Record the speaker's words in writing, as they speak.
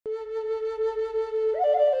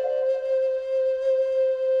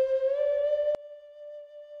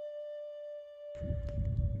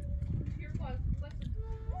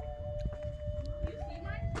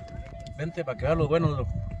Vente para que veas los buenos,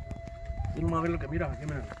 loco. Vamos a ver lo que mira, aquí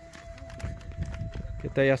mira. ¿Qué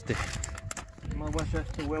te hallaste? Más guacha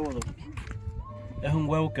este huevo, loco. Es un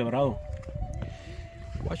huevo quebrado.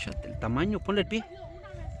 Guáchate el tamaño, ponle el pie.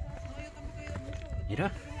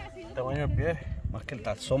 Mira. El tamaño del pie. Más que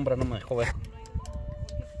la sombra no me dejó ver.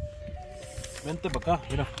 Vente para acá,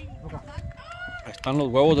 mira. Ahí están los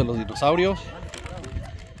huevos de los dinosaurios.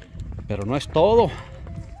 Pero no es todo.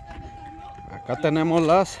 Acá tenemos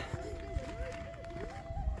las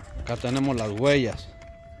huellas.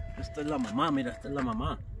 Esta es la mamá, mira, esta es la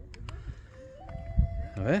mamá.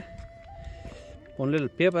 A ver. Ponle el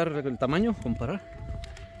pie para ver el tamaño, comparar.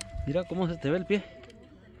 Mira cómo se te ve el pie.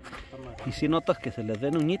 Y si notas que se les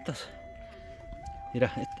den uñitas.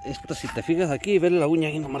 Mira, esta si te fijas aquí, ves la uña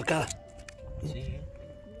ahí no marcada. Sí.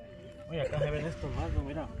 Oye, acá se ven estos más, ¿no?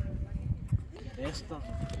 Mira. Estas.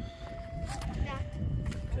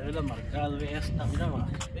 Se ven las marcadas, ve esta, mira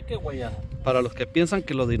más. Ve qué huella. Para los que piensan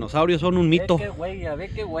que los dinosaurios son un mito. Ve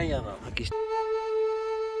qué huella, ¿no? Aquí está.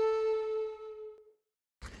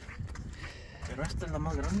 Pero esta es la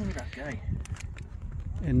más grande, mira, ¿qué hay?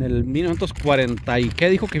 En el 1940 y ¿qué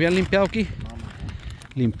dijo que habían limpiado aquí?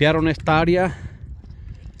 Limpiaron esta área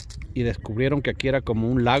y descubrieron que aquí era como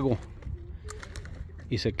un lago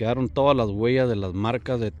y se quedaron todas las huellas de las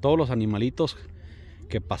marcas de todos los animalitos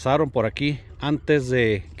que pasaron por aquí antes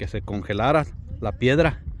de que se congelara la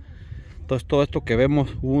piedra. Entonces todo esto que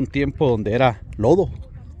vemos, hubo un tiempo donde era lodo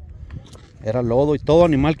y todo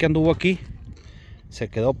animal que anduvo aquí se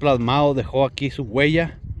quedó plasmado, dejó aquí su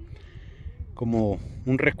huella como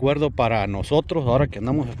un recuerdo para nosotros ahora que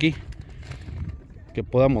andamos aquí, que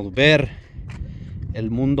podamos ver el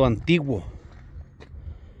mundo antiguo.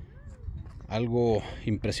 Algo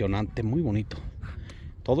impresionante, muy bonito.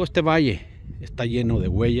 Todo este valle está lleno de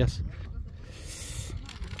huellas,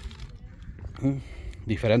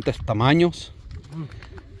 diferentes tamaños.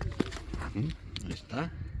 Ahí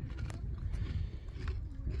está.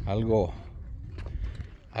 Algo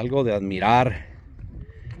de admirar,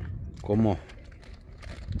 como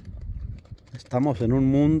estamos en un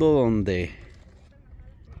mundo donde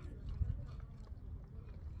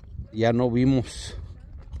ya no vimos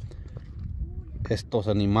estos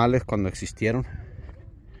animales cuando existieron,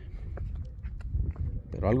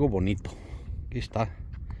 pero algo bonito. Aquí está,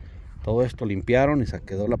 todo esto limpiaron y se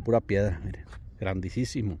quedó la pura piedra. Miren,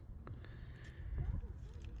 grandísimo,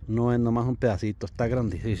 no es nomás un pedacito, está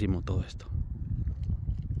grandísimo todo esto.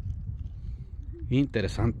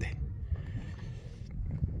 Interesante.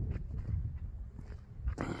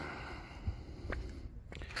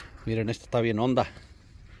 Miren, esta está bien honda.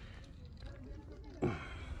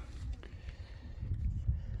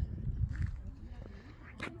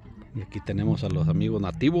 Y aquí tenemos a los amigos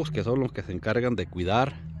nativos, que son los que se encargan de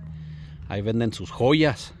cuidar. Ahí venden sus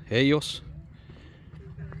joyas, ellos.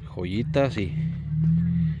 Joyitas, y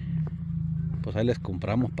pues ahí les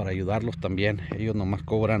compramos para ayudarlos también. Ellos nomás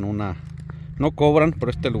cobran una... No cobran por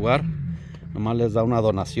este lugar, nomás les da una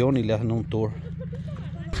donación y le hacen un tour.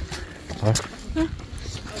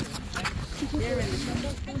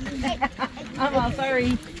 I'm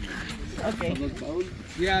sorry. Okay.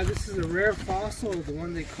 Yeah, this is a rare fossil, the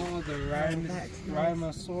one they call the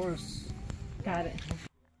Rhinosaurus. Got it.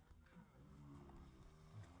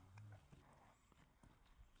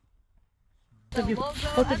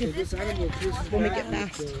 This animal When we get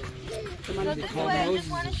past. I just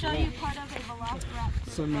want to show you part of a velociraptor.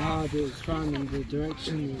 somehow it was found in the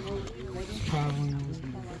direction it's traveling,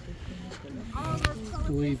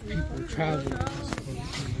 the way people travel.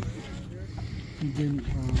 And then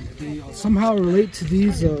they somehow relate to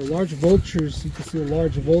these large vultures. You can see a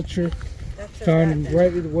large vulture found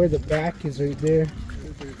right where the back is, right there.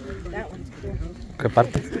 ¿Qué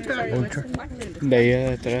parte? De ahí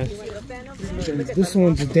atrás. This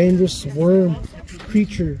one's a dangerous worm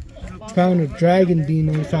creature. Found a dragon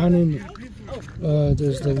dino. Found in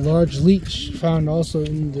there's the large leech found also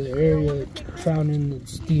in the area. Found in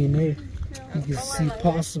its DNA. You can see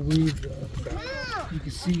possibly you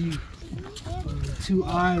can see two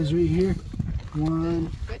eyes right here.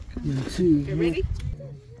 One and two. You ready?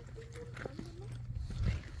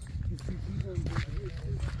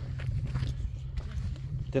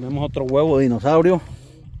 Tenemos otro huevo de dinosaurio.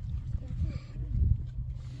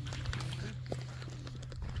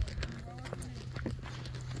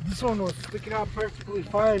 This one was sticking out perfectly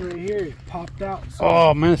fine right here. It popped out. So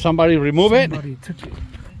Oh man, somebody remove it. somebody took it.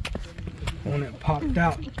 When it popped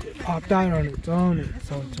out on its own, and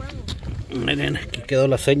someone took it. Miren, aquí quedó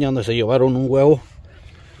la seña donde se llevaron un huevo.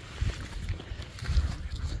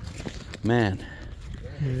 Man,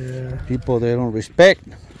 Yeah. people they don't respect,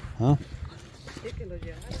 huh?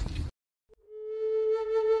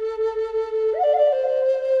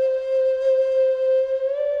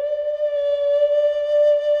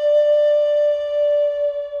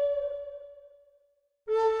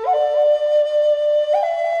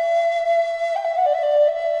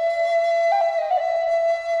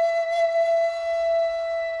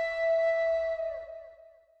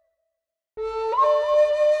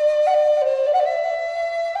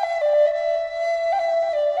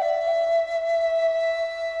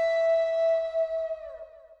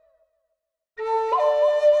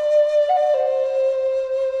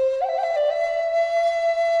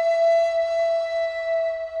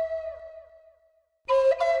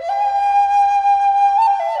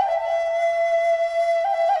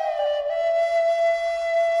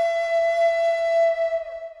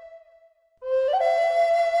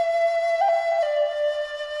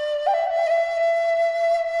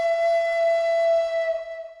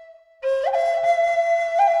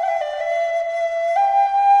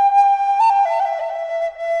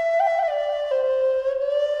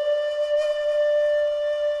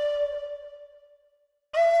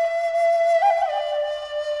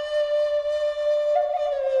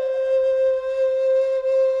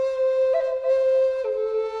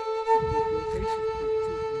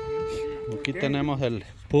 Aquí tenemos el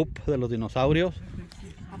pup de los dinosaurios.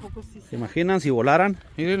 ¿Se imaginan si volaran?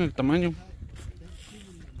 Miren el tamaño.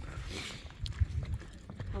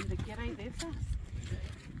 Donde quiera hay de esas.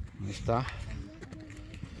 Ahí está.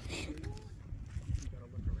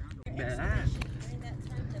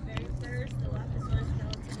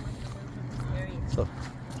 So,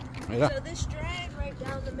 mira. So this strand right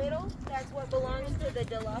down the middle, that's what belongs to the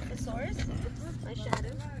Dilophosaurus. My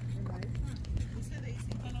shadow.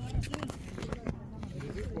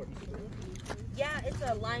 Yeah, it's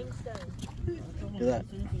a limestone. Look at that.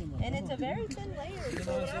 And it's a very thin layer. It's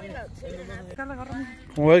only about 2.5.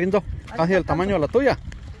 ¿Cómo ves, Guindo? Casi el tamaño de la tuya.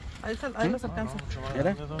 Ahí los alcanza.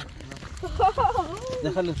 Mira.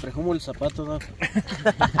 Déjales prejumo el zapato, ¿no?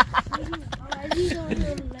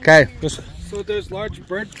 Okay. So there's large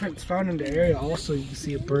bird prints found in the area. Also, you can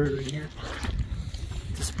see a bird right here.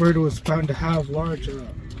 This bird was found to have large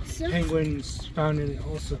penguins found in it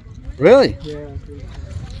also. Really? Yeah, the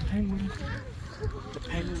penguin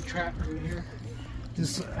trap right here.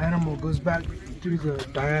 This animal goes back through the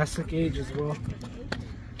Triassic age as well.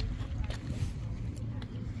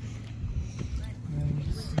 And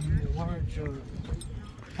you see a large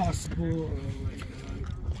possible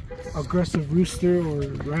aggressive rooster or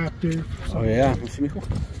raptor. Oh yeah.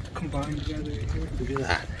 Combined together right here. Look at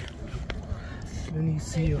that. Then you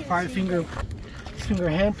see a finger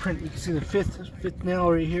handprint. You can see the fifth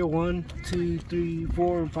nail right here. 1, 2, 3,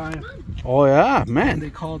 4, and 5. Oh yeah, And man. they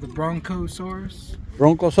call it the Bronchosaurus.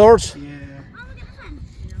 Bronchosaurus. Yeah.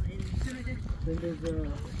 Then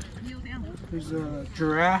there's a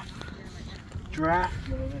giraffe.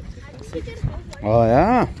 Oh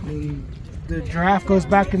yeah. And the giraffe goes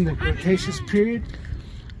back in the Cretaceous period.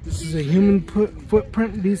 This is a human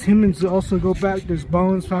footprint. These humans also go back. There's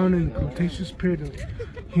bones found in the Cretaceous period of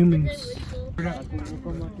humans.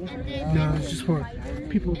 No, it's just for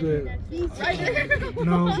people to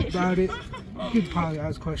know about it. You could probably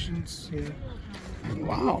ask questions. Yeah.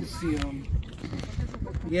 Wow. See,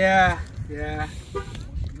 yeah.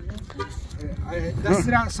 I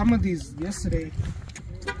dusted out some of these yesterday.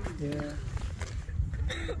 Yeah.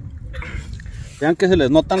 Vean que se les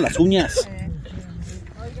notan las uñas.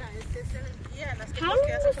 How long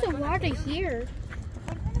is the water here?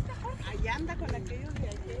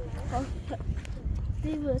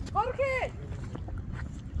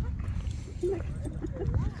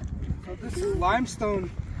 So this is limestone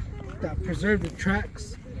that preserved the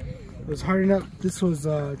tracks. It was hardened up. This was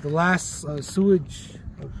the last sewage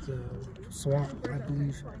of the swamp, I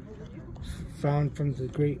believe, found from the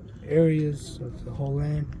great areas of the whole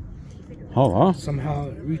land. Oh wow. Somehow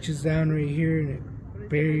it reaches down right here and it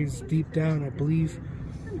buries deep down, I believe,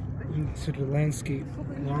 into the landscape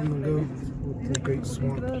long ago with the great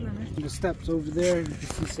swamp. The steps over there, you can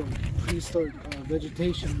see some prehistoric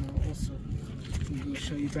vegetation also. We'll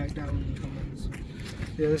show you back down when you come in. So,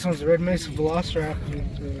 yeah, this one's a red mesa velociraptor.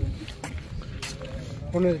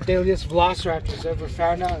 One of the deadliest velociraptors ever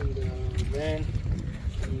found out in the land.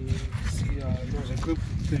 And you can see there's a group,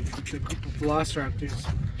 the group of velociraptors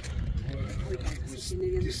was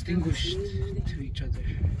distinguished to each other.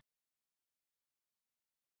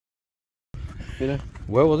 Mira,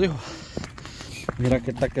 huevos, dijo. Mira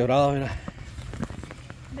que está quebrado, mira.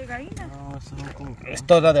 De gallina. No, eso no como que...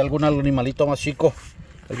 Esto era de algún animalito más chico,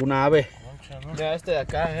 alguna ave. Mira este de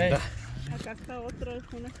acá, Acá está otro, es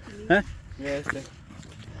una esquinita. Mira este.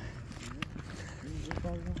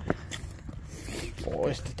 Oh,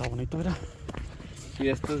 este está bonito, mira. Y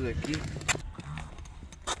estos de aquí.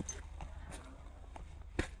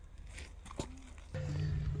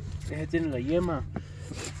 Ese tiene la yema.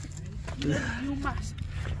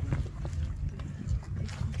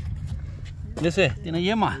 Ese tiene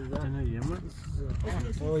yema. ¿Tiene yema?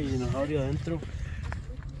 Oh, y dinosaurio adentro.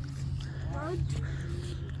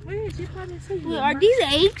 Are these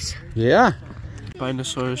eggs? Yeah.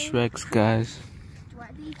 Spinosaurus Rex, guys.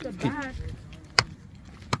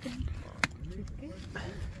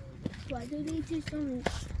 Why do they just don't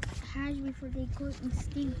hash before they cook and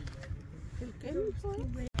steam?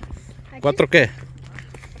 ¿Cuatro qué?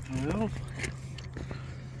 No.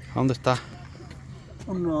 ¿A dónde está?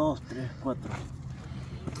 1, 2, 3, 4.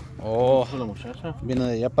 Oh, La muchacha. viene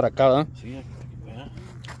de allá para acá, ¿verdad? Sí, aquí.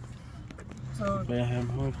 So Vea,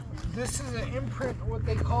 mejor. this is an imprint of what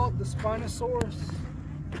they called the Spinosaurus.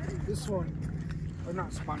 This one, or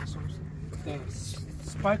not Spinosaurus, the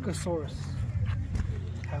Spicosaurus.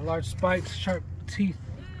 Had large spikes, sharp teeth.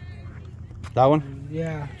 That one?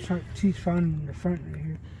 Yeah, sharp teeth found in the front right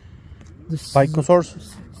here. This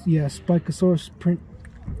Spicosaurus? Yeah, Spicosaurus print.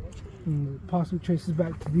 And it possibly traces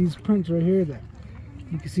back to these prints right here that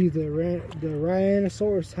You can see the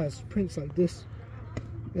Rhinoceros has prints like this,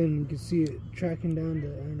 and you can see it tracking down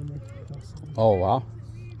the animal. Oh, wow.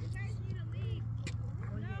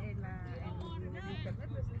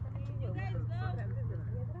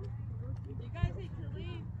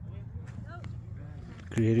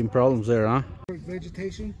 Creating problems there, huh?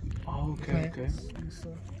 Vegetation. Oh, okay, okay. Plants and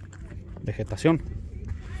stuff. Vegetación.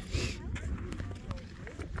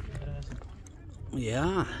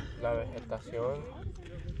 Yeah. La vegetación.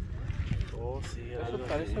 Oh, sí, eso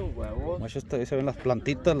parece huevos. Ahí se ven las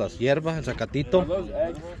plantitas, las hierbas, el zacatito. Those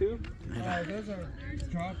eggs too? Those are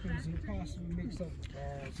droppings and possibly mixed up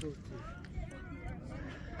all sorts of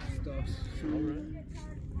stuff.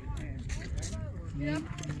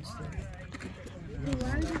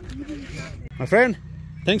 My friend,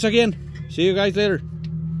 thanks again. See you guys later.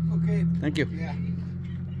 Okay. Thank you. Yeah.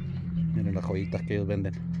 Miren las joyitas que ellos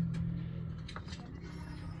venden.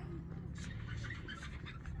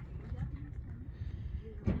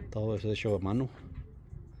 Todo es hecho a mano.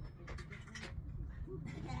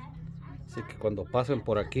 Así que cuando pasen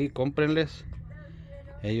por aquí, cómprenles.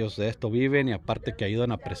 Ellos de esto viven y aparte que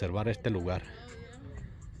ayudan a preservar este lugar.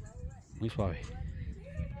 Muy suave.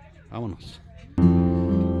 Vámonos.